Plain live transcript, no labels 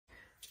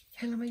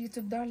Hello my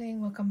YouTube darling,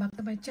 welcome back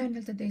to my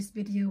channel. Today's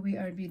video we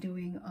are be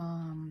doing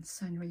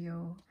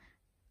Sanrio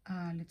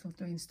Little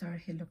Twin Star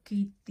Hello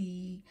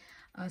Kitty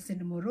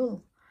cinnamon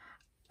roll,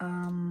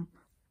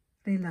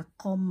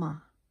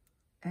 Relacoma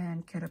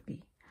and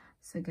Kerapi.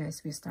 So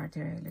guys, we start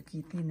here Hello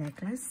Kitty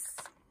necklace,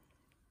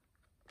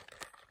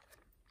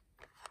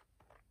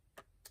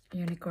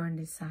 unicorn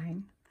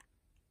design,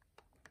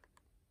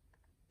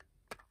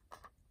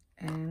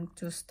 and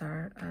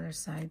 2-star other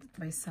side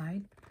by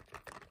side.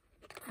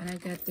 And I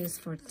got this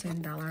for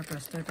 $10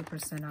 plus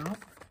 30% off.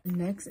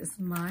 Next is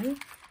my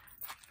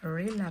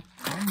Relacoma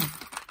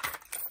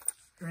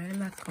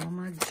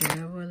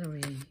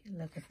jewelry.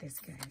 Look at this,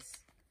 guys.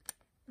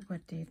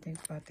 What do you think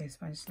about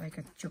this one? It's like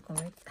a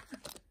chocolate.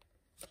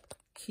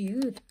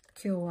 Cute.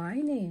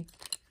 Kawaii ne.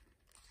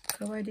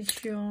 Kawaii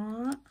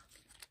desho.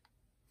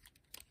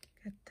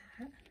 Look at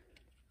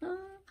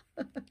that.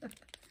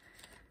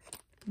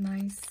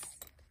 Nice.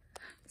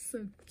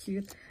 So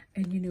cute.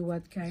 And you know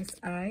what, guys,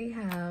 I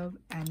have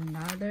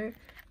another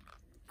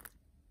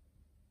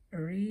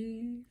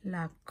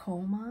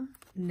Relacoma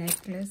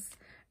necklace,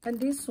 and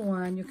this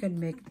one you can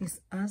make this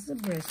as a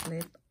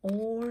bracelet,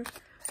 or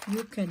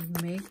you can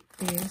make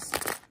this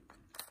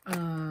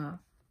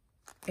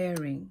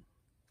earring.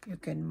 You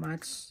can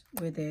match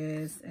with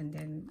this and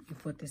then you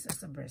put this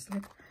as a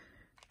bracelet,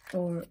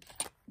 or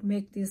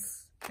make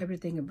this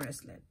everything a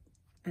bracelet,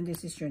 and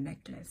this is your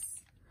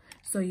necklace.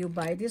 So you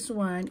buy this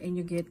one and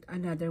you get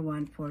another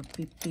one for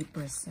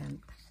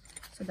 50%.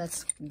 So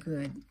that's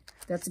good.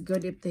 That's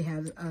good if they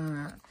have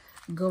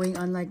going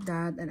on like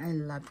that, and I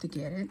love to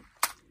get it.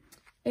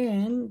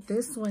 And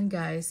this one,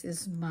 guys,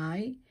 is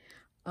my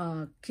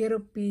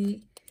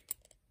Kerapi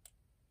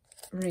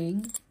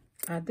ring.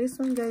 This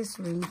one, guys,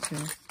 ring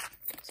too.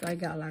 So I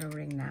got a lot of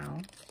ring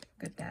now.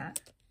 Look at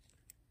that.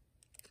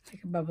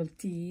 Like a bubble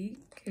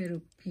tea,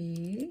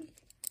 Kerapi.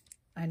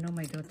 I know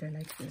my daughter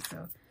likes this,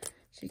 so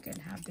she can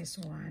have this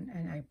one.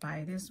 And I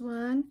buy this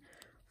one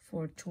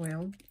for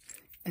 $12,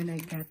 and I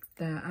got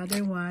the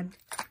other one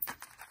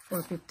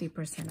for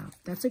 50% off.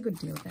 That's a good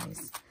deal,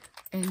 guys.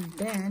 And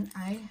then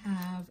I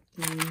have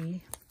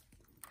a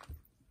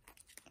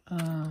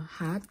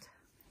hat,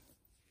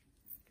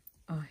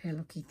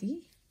 Hello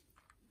Kitty.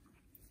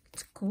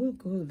 It's cool,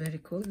 very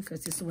cool,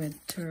 because it's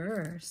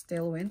winter,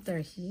 still winter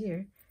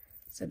here,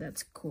 so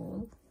that's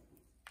cool.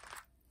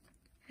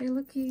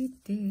 Hello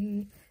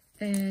Kitty.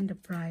 And the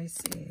price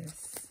is,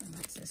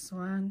 what's this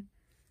one?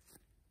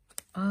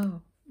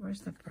 Oh,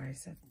 where's the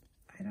price at?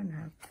 I don't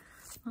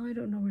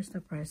know where's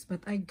the price,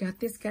 but I got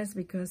this, guys,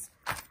 because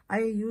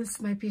I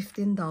used my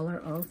 $15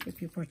 off.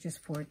 If you purchase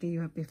 40,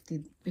 you have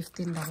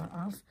 $15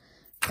 off.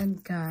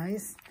 And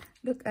guys,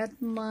 look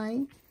at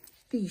my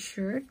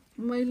t-shirt,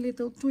 my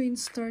little twin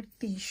star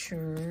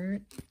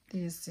t-shirt.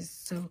 This is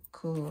so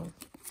cool.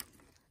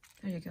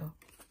 There you go.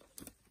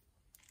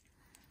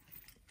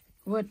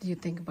 What do you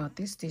think about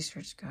these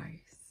t-shirts,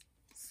 guys?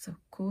 So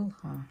cool,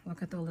 huh?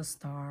 Look at all the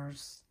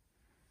stars.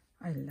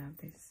 I love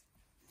this.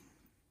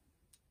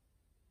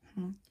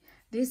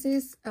 This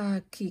is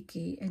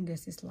Kiki, and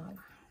this is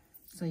Lala.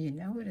 So you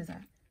know what is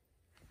that?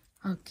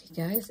 Okay,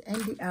 guys.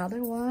 And the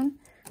other one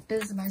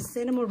is my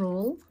cinnamon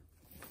roll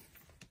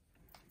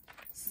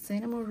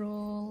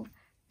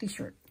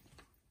t-shirt.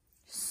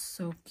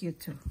 So cute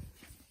too.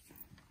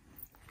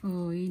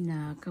 Oh,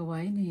 ina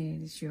kawaii ne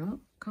desho.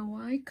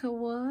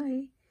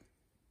 Kawaii.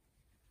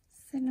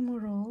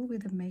 Cinnamon roll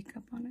with the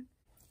makeup on it.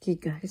 Okay,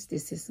 guys,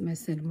 this is my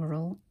cinnamon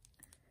roll.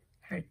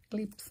 Hair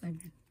clips, I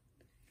mean.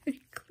 Hair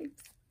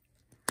clips.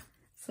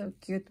 So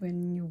cute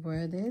when you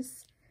wear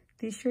this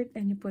t-shirt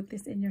and you put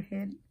this in your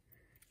head.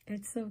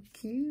 It's so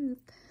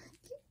cute.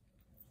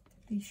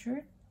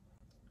 T-shirt.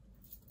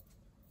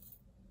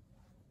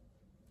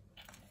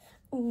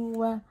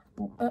 Ooh,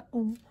 ooh,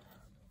 ooh.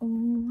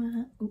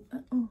 Ooh, ooh,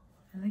 ooh.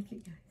 I like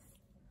it, guys.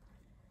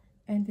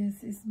 And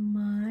this is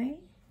my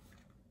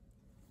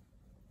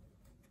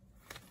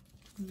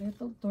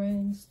little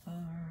twin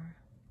star.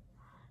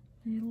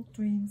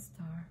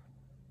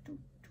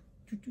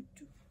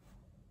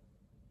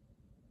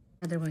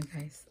 Another one,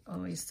 guys.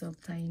 Oh, it's so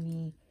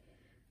tiny.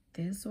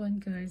 This one,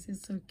 guys,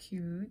 is so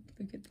cute.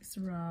 Look at this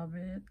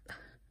rabbit.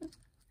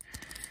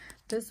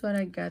 This one,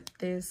 I got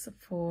this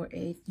for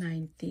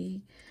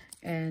 $8.90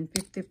 and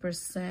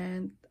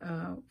 50%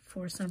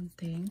 for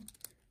something.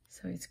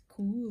 So it's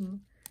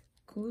cool,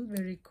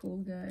 very cool,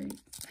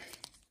 guys.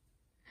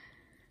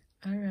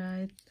 All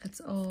right, that's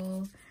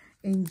all.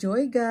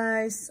 Enjoy,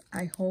 guys.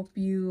 I hope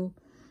you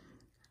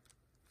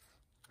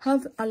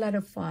have a lot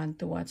of fun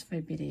to watch my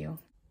video.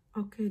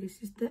 Okay,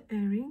 this is the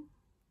earring.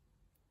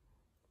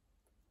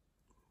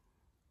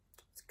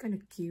 It's kind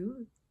of cute.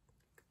 Look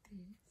at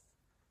this.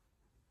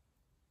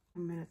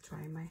 I'm gonna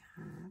try my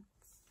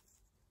hats.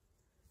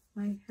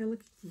 My Hello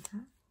Kitty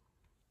hat.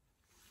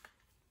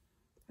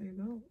 There you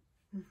go.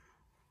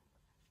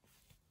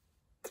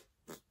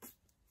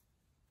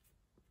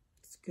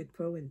 Good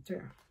for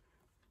winter.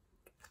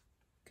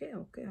 Okay.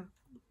 All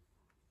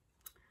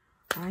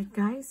right,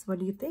 guys, what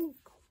do you think?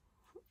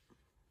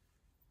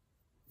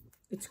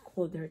 It's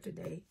colder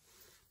today.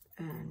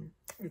 and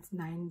it's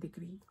 9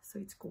 degrees, so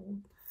it's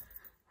cold.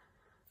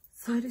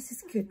 So this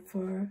is good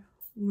for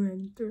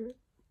winter.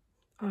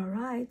 All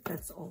right,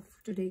 that's all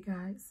for today,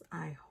 guys.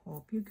 I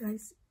hope you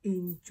guys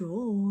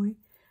enjoy.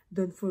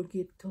 Don't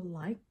forget to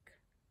like,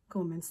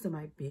 comments to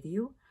my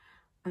video,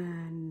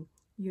 and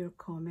your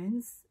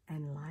comments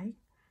and like,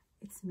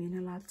 it's mean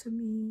a lot to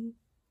me.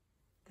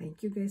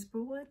 Thank you guys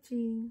for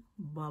watching.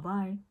 Bye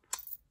bye.